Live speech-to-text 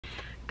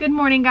Good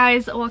morning,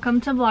 guys.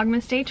 Welcome to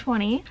Vlogmas Day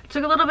 20.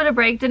 Took a little bit of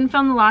break, didn't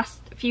film the last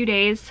few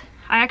days.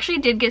 I actually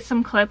did get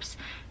some clips,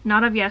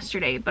 not of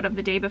yesterday, but of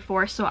the day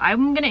before, so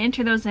I'm gonna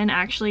enter those in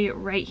actually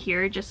right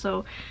here just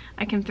so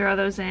I can throw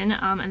those in,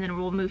 and then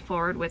we'll move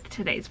forward with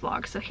today's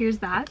vlog. So here's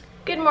that.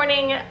 Good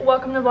morning,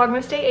 welcome to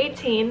Vlogmas Day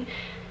 18.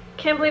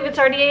 Can't believe it's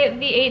already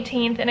the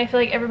 18th, and I feel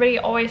like everybody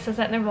always says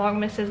that in their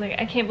vlogmases,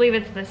 like, I can't believe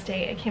it's this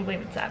day, I can't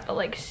believe it's that, but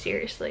like,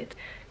 seriously.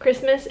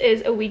 Christmas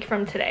is a week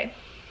from today.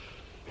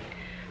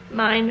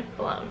 Mind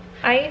blown.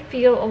 I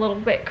feel a little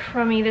bit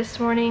crummy this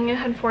morning.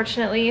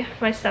 Unfortunately,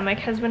 my stomach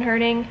has been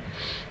hurting.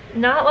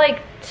 Not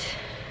like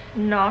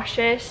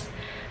nauseous,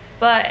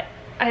 but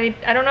I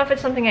don't know if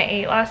it's something I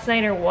ate last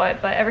night or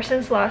what, but ever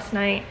since last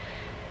night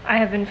I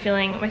have been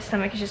feeling my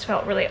stomach has just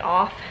felt really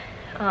off.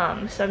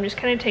 So I'm just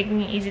kind of taking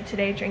it easy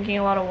today, drinking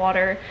a lot of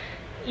water,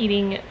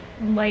 eating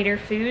lighter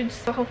foods,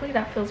 so hopefully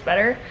that feels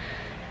better.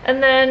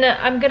 And then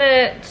I'm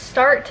gonna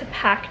start to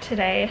pack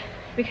today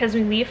because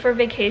we leave for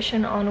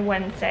vacation on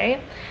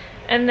Wednesday.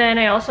 And then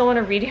I also want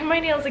to redo my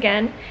nails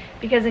again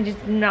because I'm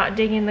just not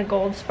digging the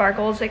gold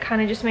sparkles. It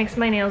kind of just makes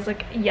my nails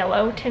look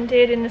yellow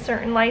tinted in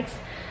certain lights.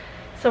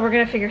 So we're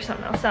gonna figure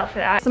something else out for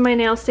that. So my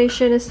nail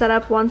station is set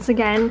up once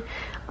again.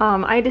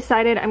 I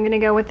decided I'm gonna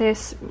go with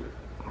this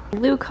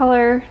blue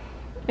color.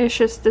 It's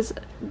just this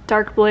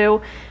dark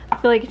blue. I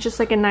feel like it's just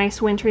like a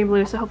nice wintry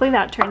blue, so hopefully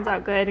that turns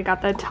out good. I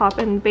got the top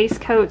and base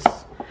coats.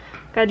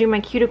 Gotta do my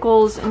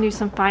cuticles and do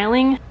some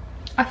filing.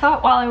 I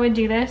thought while I would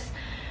do this,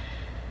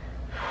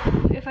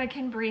 if I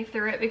can breathe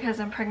through it because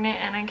I'm pregnant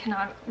and I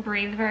cannot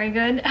breathe very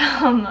good,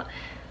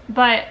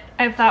 but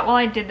I thought while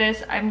I did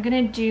this, I'm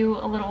gonna do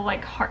a little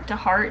like heart to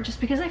heart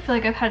just because I feel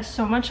like I've had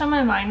so much on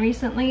my mind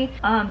recently,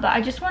 but I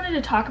just wanted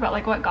to talk about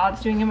like what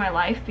God's doing in my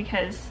life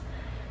because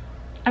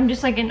I'm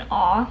just like in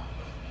awe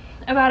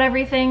about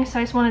everything, so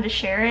I just wanted to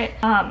share it.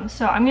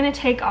 So I'm gonna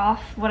take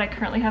off what I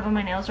currently have on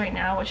my nails right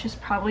now, which is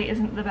probably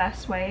isn't the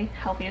best way,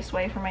 healthiest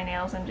way for my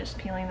nails and just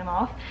peeling them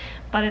off,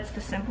 but it's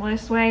the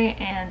simplest way,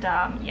 and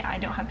yeah, I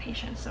don't have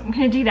patience, so I'm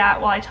gonna do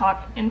that while I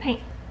talk and paint.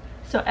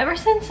 So ever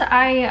since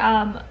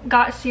I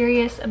got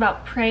serious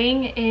about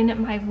praying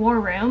in my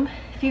war room,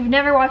 if you've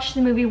never watched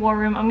the movie War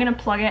Room, I'm gonna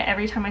plug it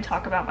every time I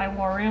talk about my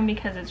war room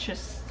because it's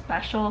just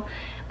special,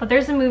 but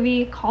there's a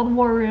movie called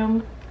War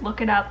Room,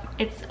 look it up,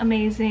 it's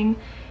amazing.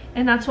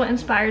 And that's what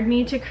inspired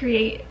me to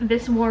create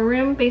this war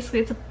room. Basically,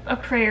 it's a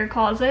prayer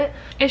closet.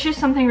 It's just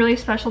something really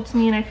special to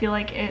me, and I feel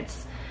like it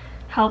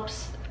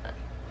helps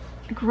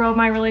grow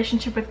my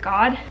relationship with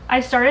God.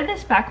 I started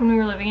this back when we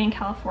were living in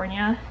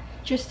California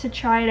just to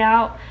try it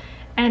out,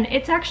 and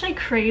it's actually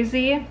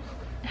crazy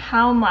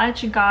how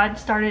much God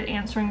started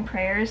answering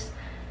prayers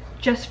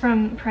just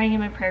from praying in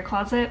my prayer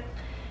closet.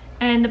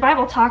 And the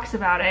Bible talks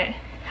about it,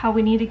 how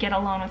we need to get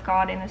alone with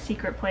God in a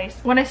secret place.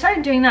 When I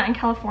started doing that in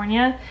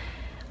California,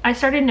 I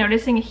started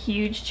noticing a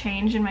huge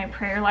change in my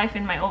prayer life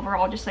and my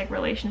overall just like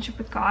relationship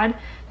with God.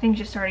 Things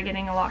just started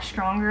getting a lot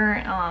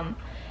stronger.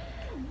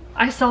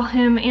 I saw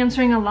him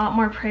answering a lot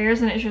more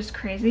prayers, and it's just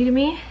crazy to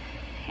me.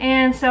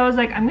 And so I was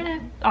like, I'm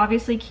gonna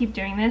obviously keep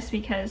doing this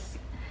because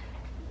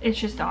it's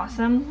just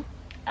awesome.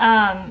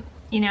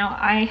 You know,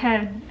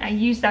 I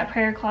used that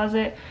prayer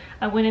closet.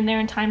 I went in there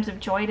in times of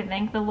joy to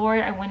thank the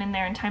Lord. I went in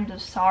there in times of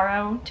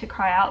sorrow to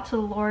cry out to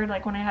the Lord.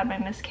 Like when I had my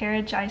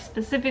miscarriage, I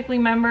specifically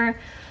remember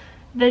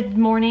the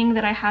morning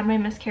that I had my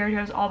miscarriage,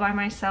 I was all by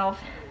myself,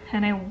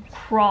 and I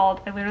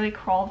literally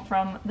crawled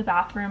from the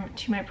bathroom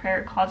to my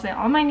prayer closet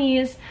on my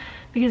knees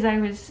because I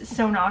was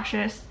so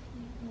nauseous,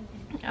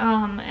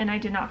 and I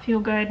did not feel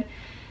good,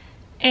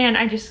 and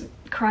I just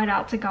cried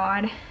out to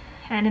God.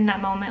 And in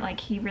that moment, like,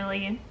 he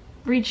really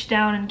reached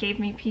down and gave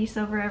me peace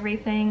over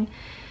everything.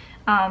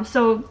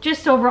 So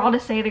just overall to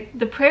say,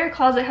 the prayer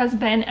closet has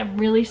been a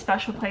really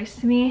special place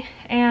to me.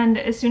 And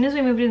as soon as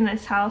we moved in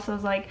this house, I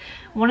was like,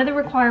 one of the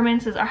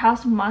requirements is our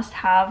house must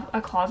have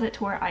a closet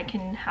to where I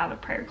can have a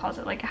prayer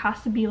closet. Like, it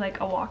has to be like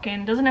a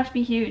walk-in. It doesn't have to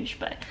be huge,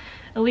 but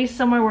at least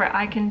somewhere where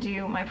I can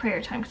do my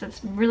prayer time because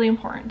it's really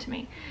important to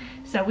me.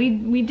 So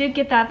we did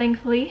get that,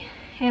 thankfully,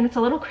 and it's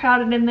a little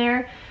crowded in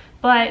there,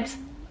 but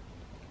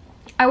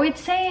I would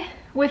say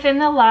within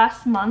the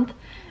last month,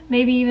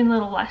 maybe even a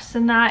little less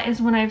than that,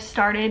 is when I've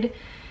started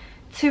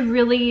to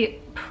really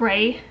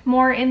pray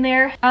more in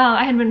there.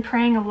 I had been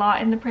praying a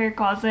lot in the prayer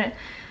closet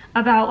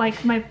about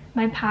like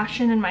my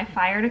passion and my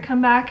fire to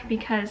come back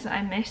because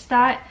I missed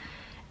that.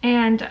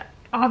 And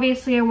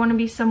obviously I want to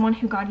be someone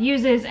who God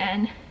uses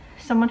and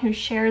someone who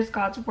shares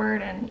God's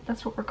word, and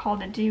that's what we're called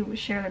to do,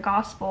 share the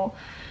gospel.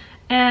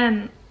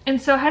 And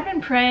so I had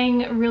been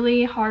praying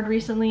really hard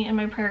recently in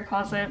my prayer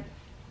closet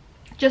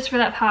just for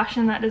that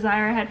passion, that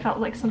desire. I had felt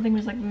like something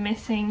was like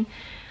missing,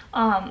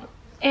 and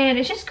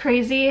it's just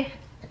crazy,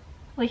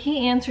 like,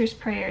 he answers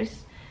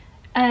prayers,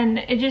 and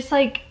it just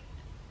like,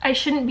 I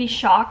shouldn't be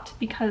shocked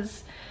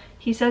because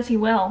he says he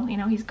will, you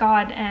know, he's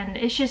God. And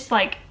it's just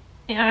like,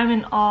 I'm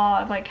in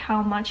awe of like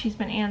how much he's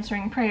been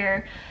answering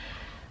prayer.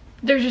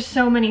 There's just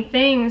so many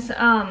things,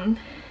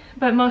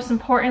 but most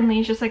importantly,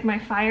 it's just like my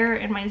fire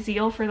and my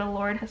zeal for the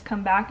Lord has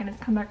come back, and it's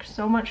come back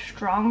so much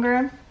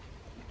stronger.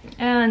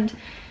 And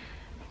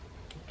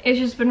it's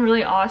just been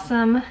really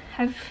awesome.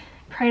 I've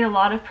prayed a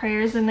lot of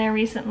prayers in there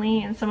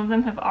recently, and some of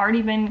them have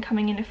already been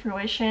coming into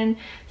fruition.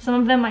 Some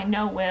of them I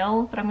know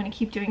will, but I'm going to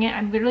keep doing it.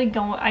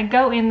 I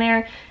go in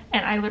there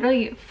and I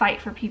literally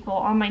fight for people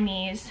on my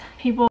knees.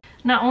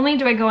 Not only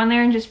do I go in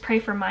there and just pray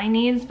for my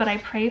needs, but I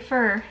pray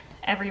for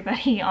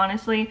everybody,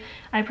 honestly.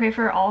 I pray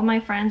for all of my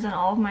friends and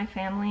all of my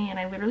family, and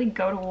I literally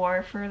go to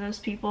war for those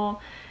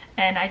people.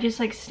 And I just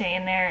like stay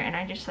in there, and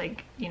I just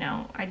like, you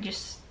know, I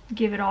just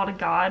give it all to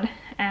God,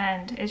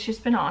 and it's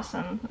just been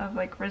awesome of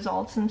like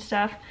results and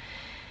stuff.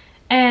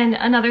 And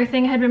another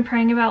thing I had been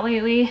praying about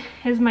lately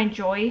is my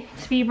joy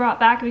to be brought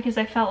back, because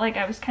I felt like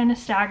I was kind of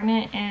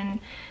stagnant, and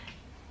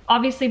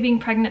obviously being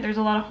pregnant, there's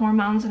a lot of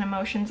hormones and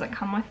emotions that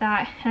come with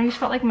that, and I just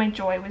felt like my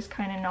joy was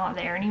kind of not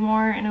there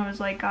anymore. And I was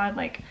like, God,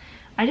 like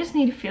I just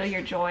need to feel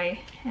your joy,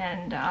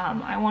 and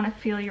I want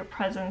to feel your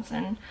presence.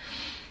 And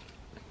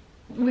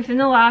within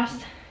the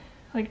last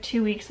like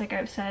 2 weeks, like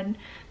I've said,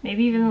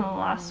 maybe even in the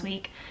last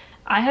week,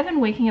 I have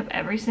been waking up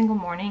every single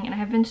morning and I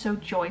have been so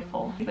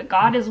joyful. But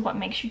God is what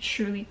makes you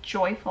truly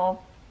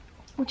joyful,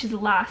 which is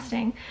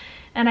lasting.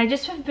 And I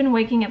just have been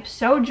waking up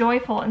so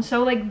joyful and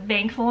so like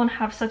thankful, and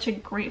have such a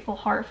grateful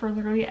heart for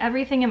literally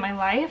everything in my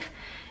life.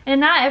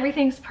 And not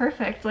everything's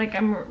perfect. Like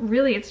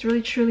it's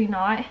really truly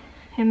not.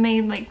 It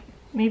may like,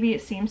 maybe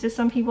it seems to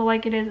some people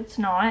like it is, it's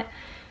not.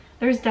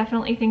 There's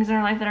definitely things in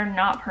our life that are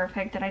not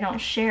perfect that I don't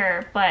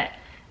share, but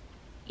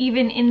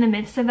even in the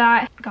midst of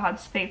that,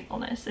 God's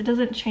faithfulness, it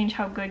doesn't change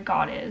how good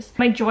God is.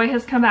 My joy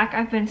has come back.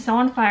 I've been so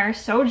on fire,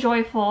 so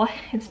joyful.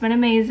 It's been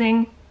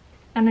amazing.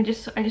 And I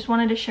just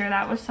wanted to share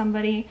that with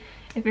somebody.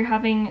 If you're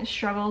having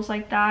struggles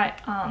like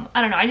that, I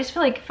don't know, I just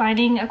feel like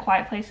finding a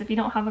quiet place. If you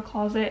don't have a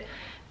closet,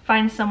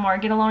 find somewhere,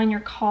 get alone in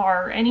your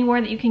car,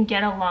 anywhere that you can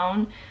get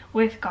alone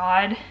with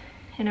God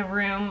in a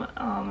room,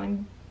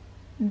 and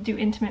do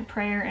intimate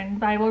prayer and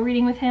Bible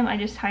reading with him. I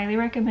just highly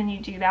recommend you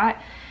do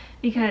that,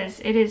 because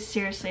it is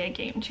seriously a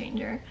game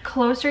changer. The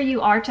closer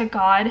you are to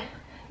God,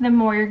 the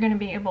more you're going to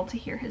be able to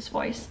hear his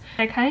voice.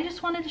 I kind of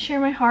just wanted to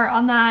share my heart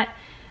on that.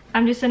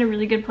 I'm just in a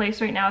really good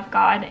place right now with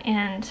God,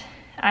 and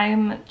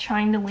I'm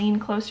trying to lean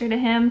closer to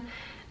him.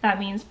 That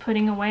means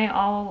putting away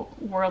all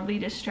worldly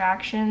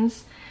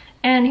distractions.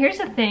 And here's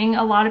the thing,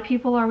 a lot of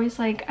people are always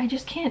like, I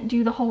just can't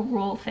do the whole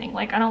rule thing.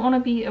 Like, I don't want to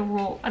be a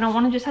rule. I don't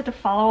want to just have to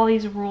follow all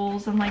these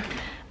rules, and like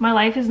my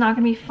life is not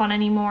going to be fun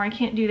anymore. I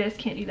can't do this,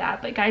 can't do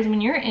that. But guys,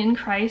 when you're in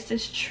Christ,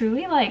 it's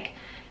truly like,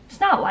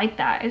 it's not like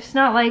that. It's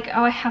not like,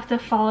 oh, I have to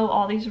follow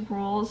all these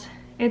rules.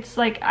 It's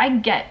like, I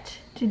get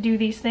to do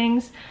these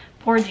things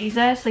for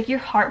Jesus. Like, your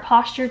heart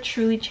posture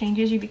truly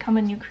changes. You become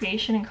a new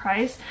creation in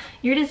Christ.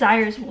 Your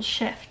desires will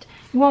shift.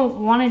 You won't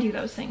want to do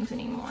those things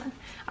anymore.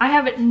 I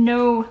have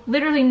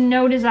literally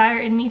no desire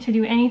in me to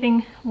do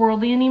anything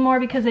worldly anymore,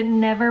 because it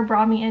never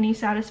brought me any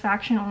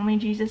satisfaction. Only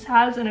Jesus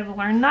has, and I've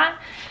learned that.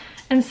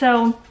 And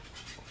so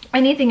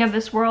anything of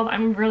this world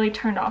I'm really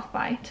turned off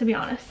by, to be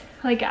honest.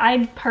 Like,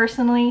 I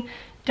personally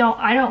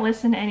don't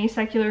listen to any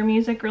secular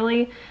music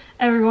really.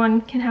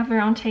 Everyone can have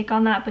their own take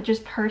on that, but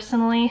just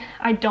personally,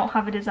 I don't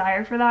have a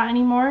desire for that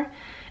anymore.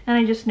 And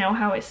I just know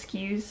how it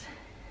skews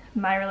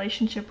my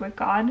relationship with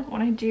God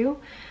when I do.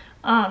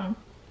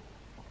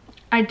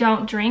 I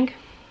don't drink,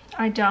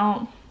 I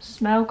don't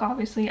smoke,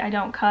 obviously, I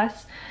don't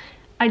cuss,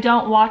 I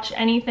don't watch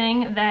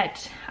anything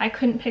that I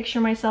couldn't picture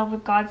myself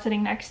with God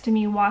sitting next to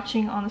me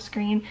watching on the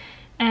screen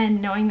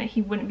and knowing that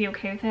he wouldn't be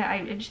okay with it.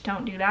 I just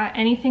don't do that.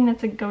 Anything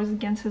that goes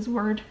against his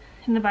word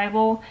in the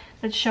Bible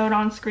that's showed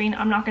on screen,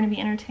 I'm not going to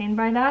be entertained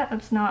by that.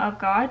 That's not of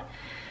God.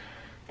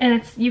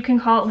 And you can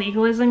call it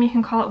legalism, you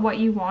can call it what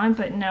you want,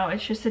 but no,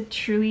 it's just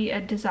truly a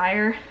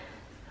desire.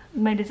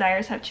 My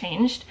desires have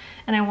changed,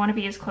 and I want to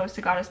be as close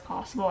to God as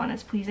possible and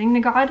as pleasing to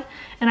God.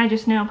 And I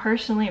just know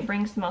personally it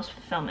brings the most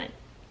fulfillment.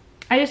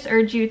 I just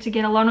urge you to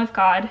get alone with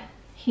God.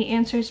 He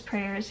answers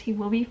prayers. He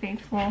will be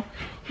faithful.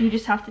 You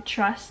just have to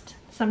trust.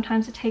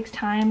 Sometimes it takes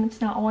time.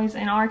 It's not always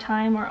in our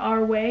time or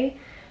our way,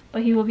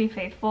 but he will be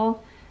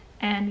faithful.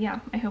 And yeah,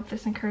 I hope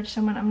this encouraged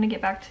someone. I'm gonna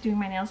get back to doing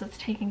my nails. It's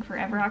taking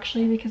forever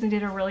actually, because I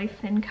did a really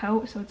thin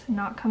coat, so it's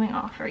not coming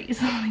off very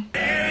easily.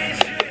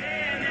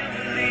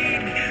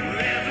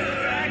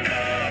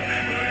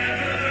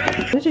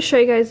 I wanted to show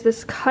you guys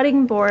this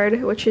cutting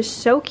board, which is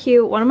so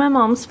cute. One of my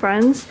mom's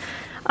friends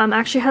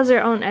actually has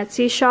her own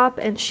Etsy shop,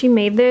 and she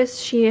made this.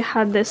 She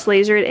had this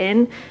lasered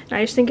in, and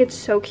I just think it's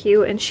so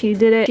cute. And she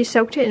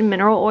soaked it in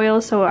mineral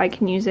oil so I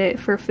can use it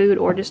for food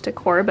or just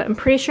decor, but I'm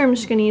pretty sure I'm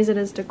just gonna use it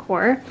as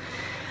decor.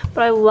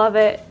 But I love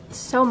it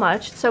so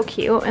much. It's so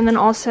cute. And then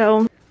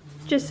also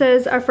just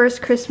says our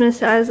first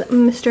Christmas as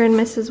Mr. and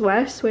Mrs.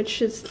 West,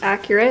 which is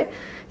accurate.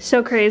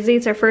 So crazy.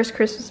 It's our first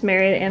Christmas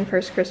married and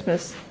first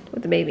Christmas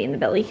with the baby in the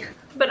belly.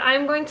 But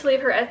I'm going to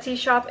leave her Etsy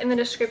shop in the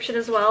description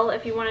as well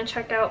if you want to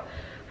check out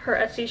her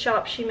Etsy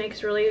shop. She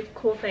makes really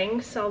cool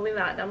things, so I'll leave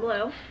that down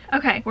below.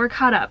 Okay, we're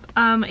caught up.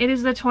 It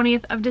is the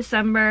 20th of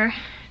December.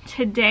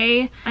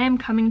 Today I am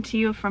coming to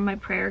you from my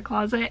prayer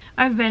closet.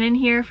 I've been in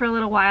here for a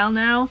little while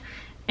now,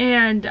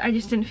 and I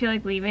just didn't feel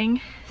like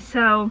leaving,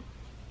 so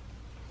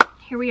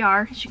here we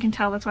are. As you can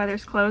tell, that's why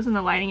there's clothes and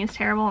the lighting is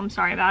terrible. I'm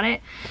sorry about it.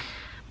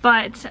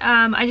 But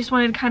I just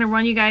wanted to kind of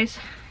run you guys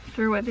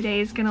through what the day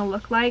is gonna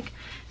look like.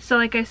 So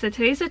like I said,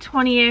 today's the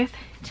 20th.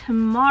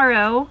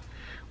 Tomorrow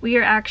we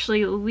are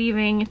actually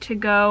leaving to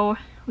go,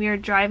 we are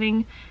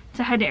driving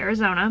to head to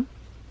Arizona.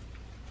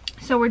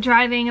 So we're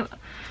driving,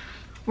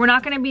 we're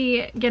not gonna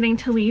be getting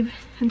to leave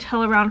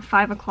until around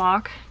 5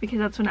 o'clock because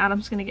that's when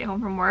Adam's gonna get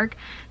home from work.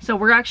 So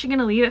we're actually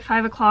gonna leave at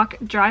 5 o'clock,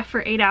 drive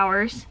for 8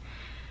 hours,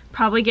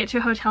 probably get to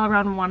a hotel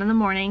around 1 in the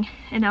morning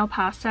in El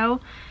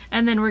Paso.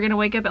 And then we're gonna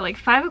wake up at like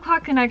 5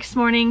 o'clock the next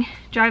morning,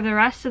 drive the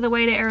rest of the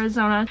way to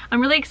Arizona. I'm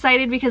really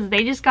excited because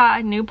they just got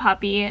a new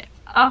puppy.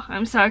 Oh,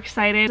 I'm so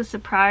excited. It's a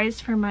surprise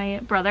for my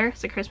brother.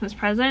 It's a Christmas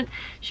present.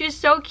 She's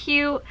so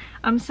cute.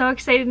 I'm so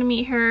excited to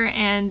meet her.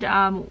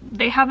 And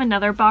they have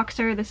another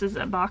boxer. This is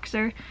a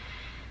boxer.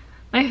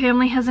 My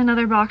family has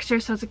another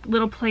boxer, so it's a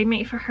little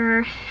playmate for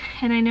her.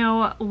 And I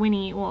know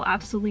Winnie will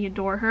absolutely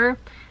adore her.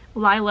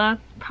 Lila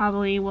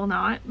probably will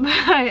not,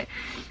 but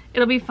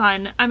it'll be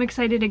fun. I'm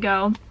excited to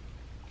go.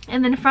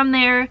 And then from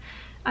there,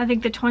 I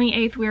think the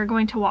 28th, we are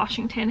going to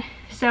Washington.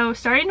 So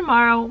starting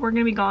tomorrow, we're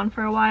going to be gone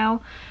for a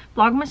while.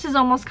 Vlogmas is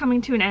almost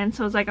coming to an end,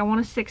 so it's like I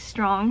want to stick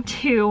strong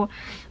to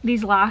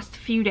these last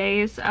few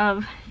days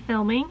of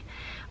filming.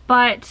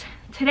 But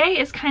today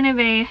is kind of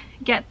a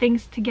get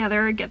things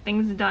together, get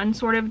things done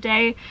sort of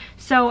day.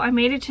 So I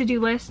made a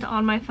to-do list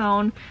on my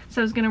phone.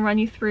 So I was going to run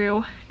you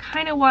through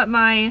kind of what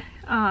my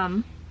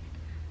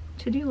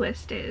to-do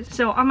list is.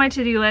 So on my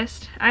to-do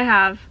list, I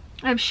have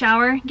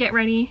shower, get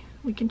ready.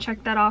 We can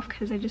check that off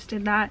because I just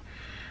did that.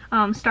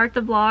 Start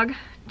the vlog,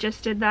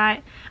 just did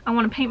that. I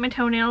want to paint my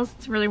toenails,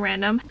 it's really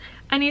random.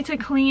 I need to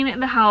clean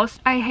the house.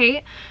 I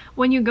hate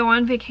when you go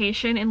on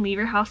vacation and leave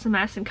your house a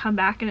mess and come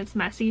back and it's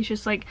messy. It's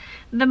just like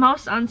the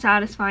most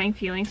unsatisfying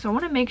feeling. So I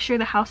want to make sure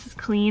the house is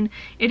clean.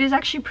 It is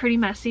actually pretty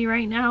messy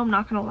right now, I'm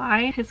not gonna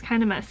lie. It's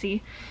kind of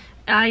messy.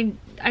 I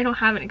don't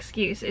have an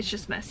excuse, it's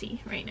just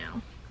messy right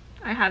now.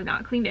 I have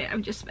not cleaned it,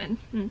 I've just been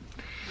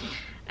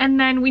And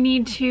then I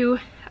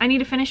need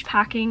to finish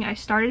packing. I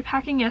started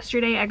packing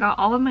yesterday. I got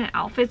all of my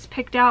outfits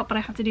picked out, but I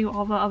have to do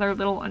all the other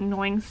little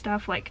annoying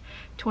stuff like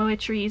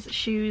toiletries,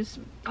 shoes,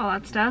 all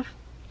that stuff.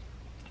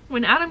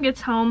 When Adam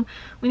gets home,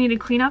 we need to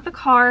clean out the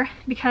car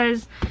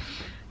because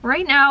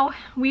right now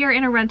we are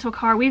in a rental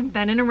car. We've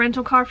been in a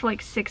rental car for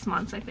like 6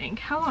 months, I think.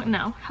 How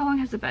long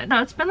has it been?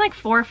 No, it's been like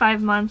 4 or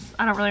 5 months.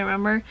 I don't really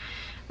remember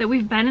that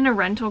we've been in a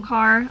rental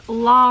car.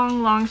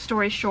 Long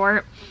story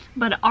short,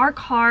 but our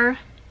car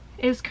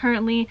is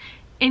currently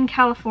in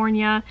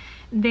California.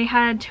 They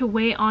had to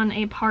wait on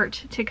a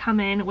part to come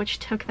in, which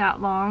took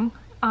that long.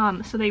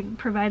 So they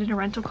provided a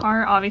rental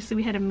car. Obviously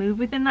we had to move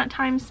within that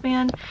time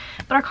span,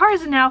 but our car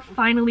is now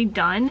finally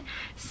done.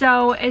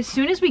 So as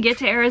soon as we get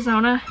to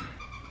Arizona,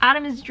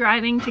 Adam is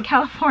driving to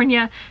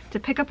California to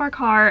pick up our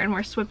car and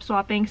we're swip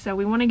swapping. So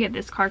we want to get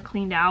this car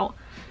cleaned out.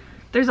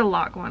 There's a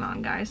lot going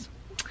on, guys.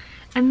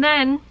 And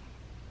then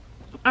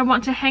I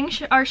want to hang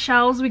our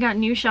shelves. We got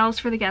new shelves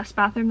for the guest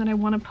bathroom that I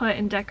want to put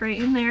and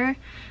decorate in there.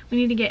 We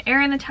need to get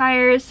air in the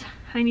tires.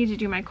 I need to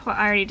do I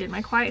already did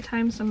my quiet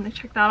time, so I'm going to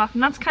check that off.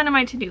 And that's kind of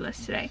my to-do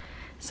list today.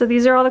 So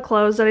these are all the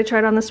clothes that I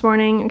tried on this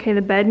morning. Okay,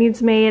 the bed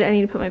needs made. I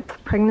need to put my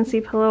pregnancy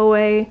pillow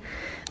away.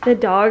 The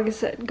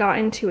dogs got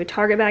into a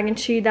Target bag and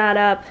chewed that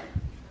up.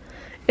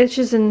 It's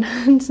just,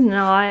 it's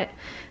not.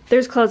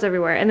 There's clothes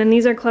everywhere. And then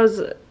these are clothes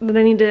that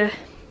I need to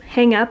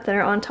hang up that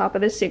are on top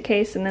of this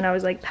suitcase. And then I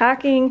was like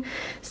packing.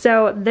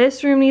 So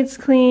this room needs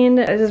cleaned.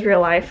 This is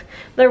real life.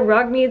 The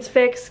rug needs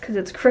fixed because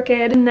it's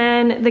crooked. And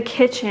then the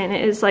kitchen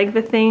is like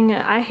the thing.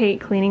 I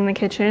hate cleaning the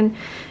kitchen.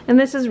 And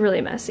this is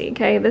really messy,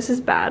 okay? This is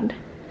bad.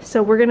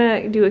 So we're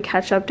gonna do a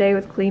catch-up day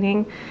with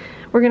cleaning.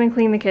 We're gonna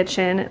clean the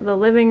kitchen, the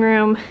living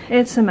room.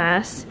 It's a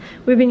mess.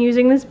 We've been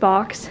using this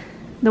box,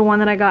 the one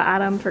that I got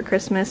Adam for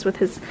Christmas with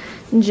his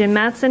gym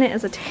mats in it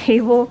as a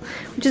table,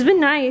 which has been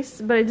nice,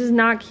 but it's just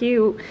not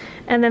cute.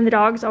 And then the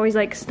dogs always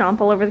like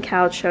stomp all over the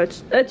couch, so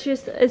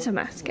it's a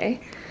mess,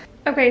 okay?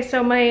 Okay,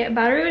 so my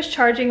battery was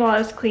charging while I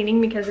was cleaning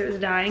because it was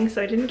dying,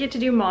 so I didn't get to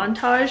do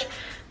montage,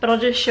 but I'll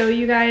just show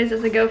you guys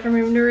as I go from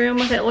room to room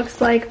what it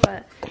looks like.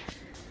 But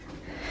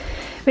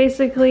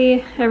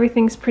basically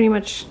everything's pretty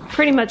much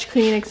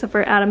clean except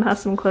for Adam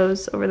has some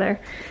clothes over there.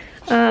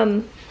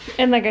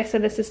 And like I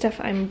said, this is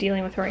stuff I'm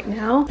dealing with right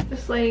now.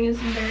 This lighting is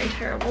very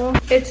terrible.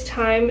 It's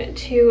time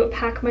to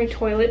pack my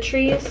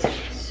toiletries.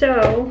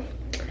 So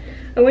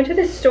I went to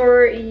the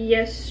store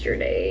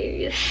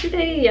yesterday.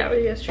 Yeah, it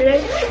was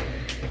yesterday.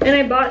 And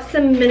I bought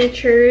some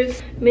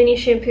miniatures, mini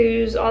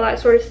shampoos, all that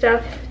sort of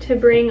stuff to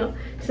bring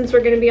since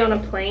we're gonna be on a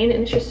plane,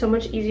 and it's just so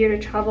much easier to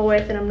travel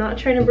with, and I'm not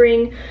trying to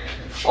bring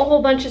a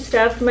whole bunch of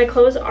stuff. My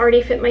clothes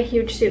already fit my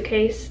huge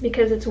suitcase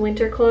because it's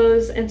winter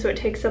clothes, and so it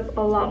takes up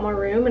a lot more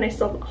room, and I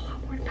still have a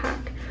lot more to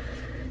pack.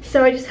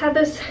 So I just have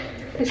this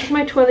is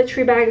my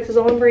toiletry bag. This is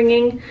all I'm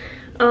bringing.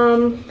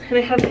 And I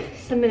have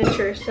some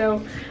miniatures.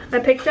 So I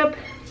picked up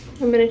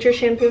a miniature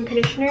shampoo and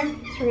conditioner, so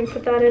we're gonna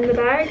put that in the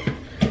bag.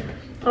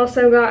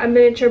 Also got a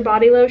miniature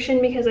body lotion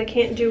because I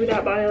can't do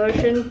without body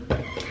lotion.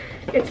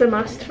 It's a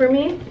must for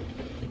me.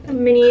 a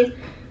mini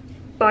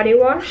body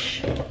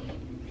wash,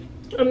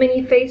 a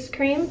mini face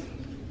cream,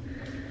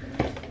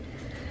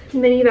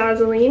 mini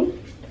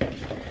Vaseline,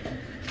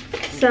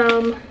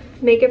 some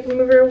makeup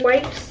remover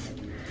wipes,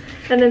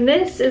 and then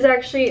this is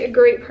actually a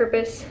great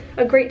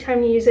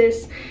time to use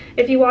this.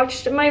 If you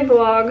watched my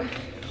vlog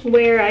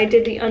where I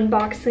did the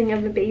unboxing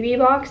of the baby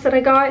box that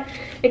I got,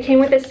 it came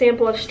with a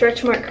sample of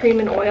Stretch Mark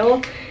cream and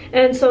oil,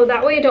 and so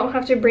that way I don't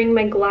have to bring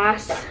my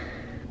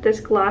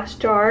this glass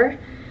jar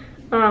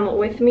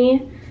with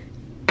me.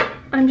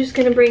 I'm just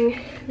gonna bring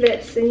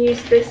this and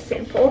use this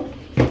sample.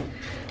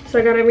 So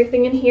I got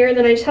everything in here,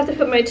 then I just have to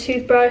put my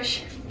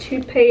toothbrush,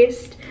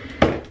 toothpaste,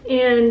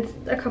 and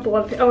a couple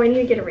of, oh, I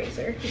need to get a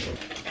razor.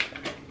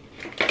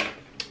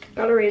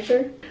 Got a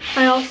razor.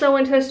 I also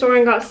went to the store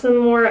and got some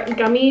more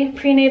gummy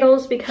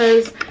prenatals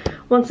because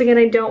once again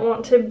I don't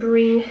want to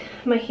bring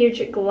my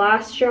huge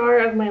glass jar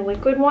of my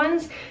liquid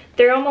ones.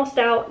 They're almost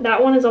out.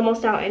 That one is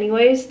almost out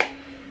anyways.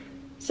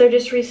 So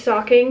just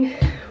restocking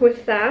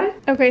with that.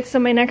 Okay, so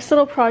my next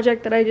little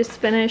project that I just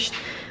finished,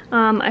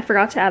 I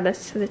forgot to add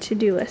this to the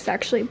to-do list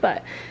actually,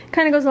 but it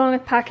kind of goes along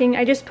with packing.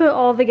 I just put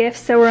all the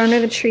gifts that were under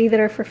the tree that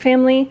are for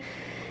family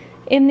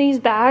in these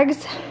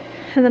bags,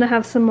 and then I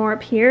have some more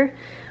up here.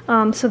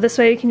 So this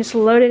way you can just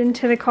load it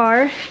into the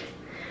car.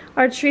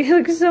 Our tree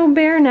looks so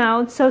bare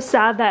now. It's so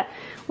sad that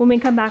when we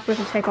come back we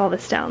have to take all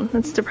this down.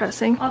 That's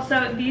depressing.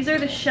 Also, these are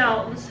the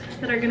shelves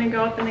that are gonna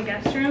go up in the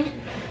guest room.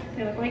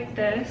 They look like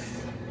this.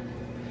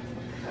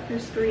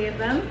 There's 3 of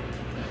them.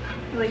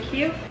 Really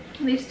cute.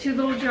 These 2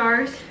 little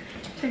jars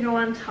to go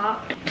on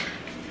top.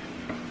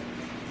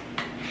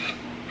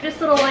 Just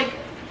little like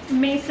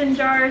mason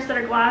jars that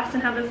are glass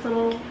and have this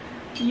little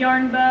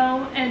yarn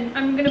bow, and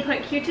I'm gonna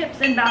put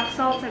Q-tips and bath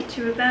salts. I have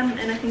 2 of them,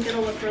 and I think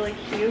it'll look really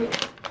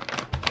cute.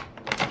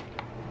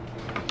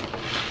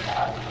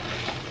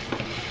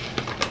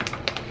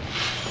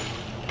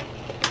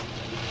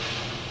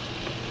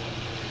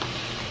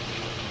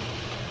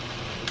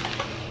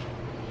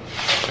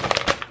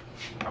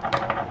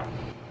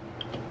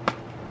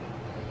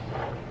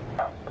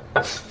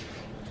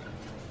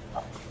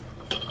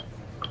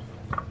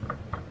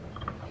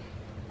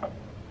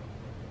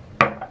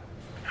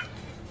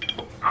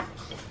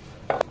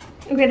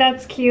 Okay,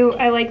 that's cute.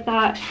 I like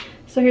that.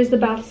 So here's the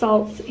bath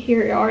salts.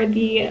 Here are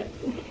the, I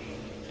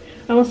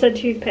almost said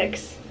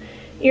toothpicks.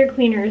 Ear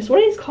cleaners.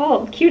 What are these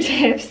called?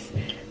 Q-tips.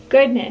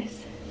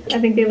 Goodness. I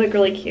think they look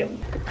really cute.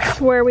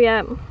 Where are we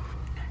at?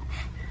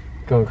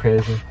 Going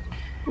crazy.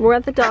 We're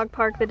at the dog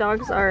park. The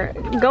dogs are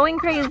going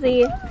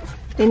crazy.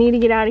 They need to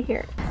get out of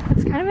here.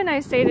 It's kind of a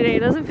nice day today.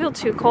 It doesn't feel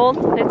too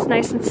cold. It's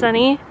nice and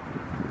sunny.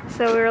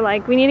 So we were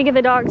like, we need to get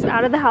the dogs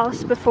out of the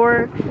house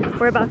before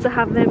we're about to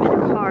have them in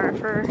a car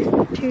for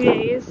 2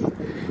 days.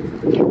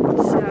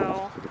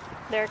 So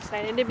they're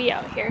excited to be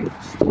out here.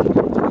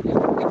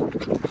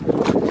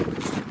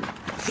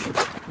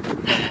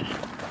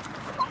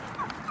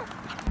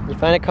 You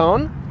find a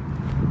cone?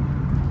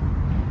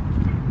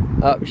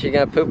 Oh, she's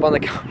gonna poop on the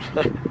cone.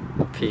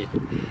 Pete.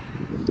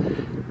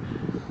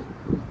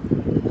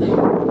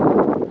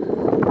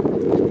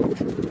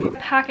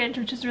 Package,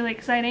 which is really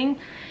exciting.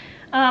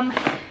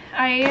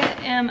 I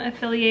am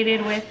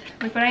affiliated with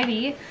Liquid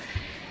IV.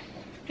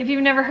 If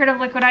you've never heard of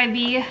Liquid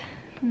IV,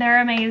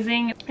 they're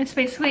amazing. It's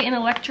basically an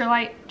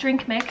electrolyte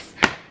drink mix.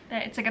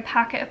 It's like a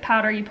packet of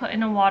powder you put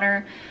into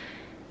water.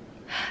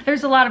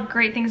 There's a lot of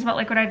great things about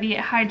Liquid IV. It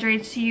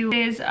hydrates you.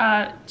 It is 2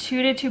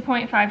 to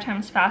 2.5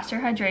 times faster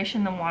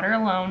hydration than water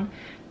alone.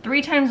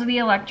 3 times the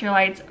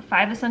electrolytes,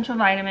 5 essential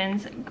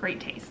vitamins,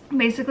 great taste.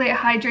 Basically it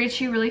hydrates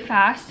you really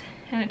fast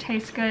and it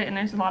tastes good, and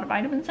there's a lot of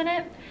vitamins in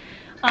it.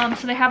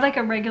 So they have like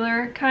a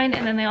regular kind,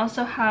 and then they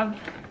also have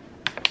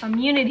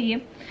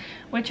immunity,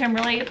 which I'm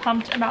really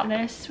pumped about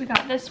this. We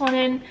got this one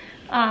in.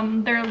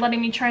 They're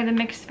letting me try the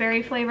mixed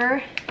berry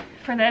flavor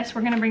for this.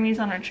 We're gonna bring these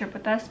on our trip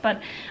with us,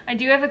 but I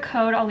do have a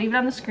code. I'll leave it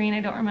on the screen.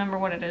 I don't remember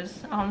what it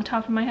is on the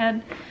top of my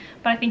head,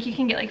 but I think you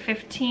can get like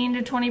 15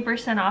 to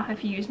 20% off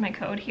if you use my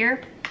code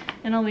here,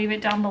 and I'll leave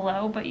it down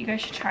below. But you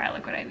guys should try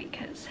Liquid IV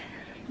because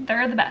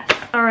they're the best.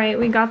 All right,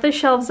 we got the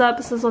shelves up.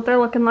 This is what they're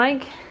looking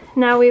like.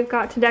 Now we've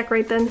got to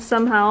decorate them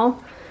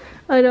somehow.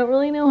 I don't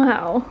really know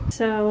how.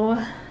 So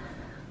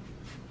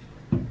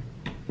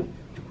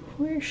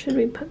where should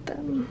we put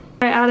them?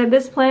 I added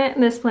this plant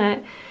and this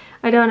plant.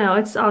 I don't know,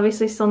 it's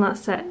obviously still not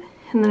set.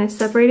 And then I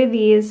separated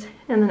these,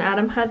 and then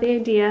Adam had the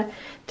idea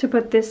to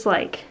put this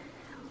like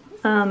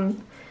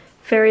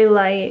fairy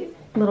light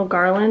little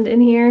garland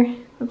in here.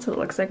 That's what it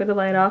looks like with the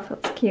light off.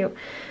 That's cute.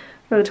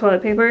 For the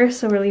toilet paper,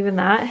 so we're leaving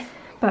that.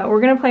 But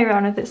we're gonna play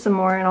around with it some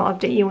more, and I'll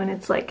update you when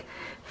it's like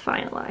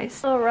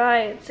finalized. All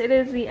right, so it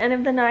is the end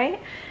of the night.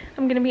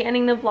 I'm gonna be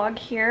ending the vlog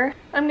here.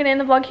 I'm gonna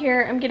end the vlog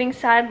here. I'm getting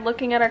sad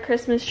looking at our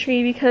Christmas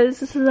tree because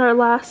this is our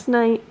last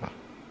night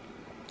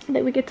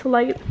that we get to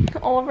light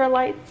all of our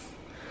lights.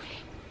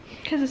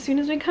 Because as soon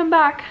as we come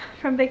back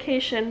from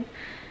vacation,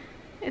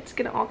 it's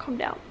gonna all come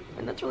down,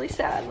 and that's really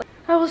sad.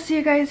 I will see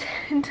you guys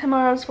in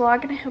tomorrow's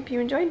vlog, and I hope you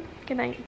enjoyed. Good night.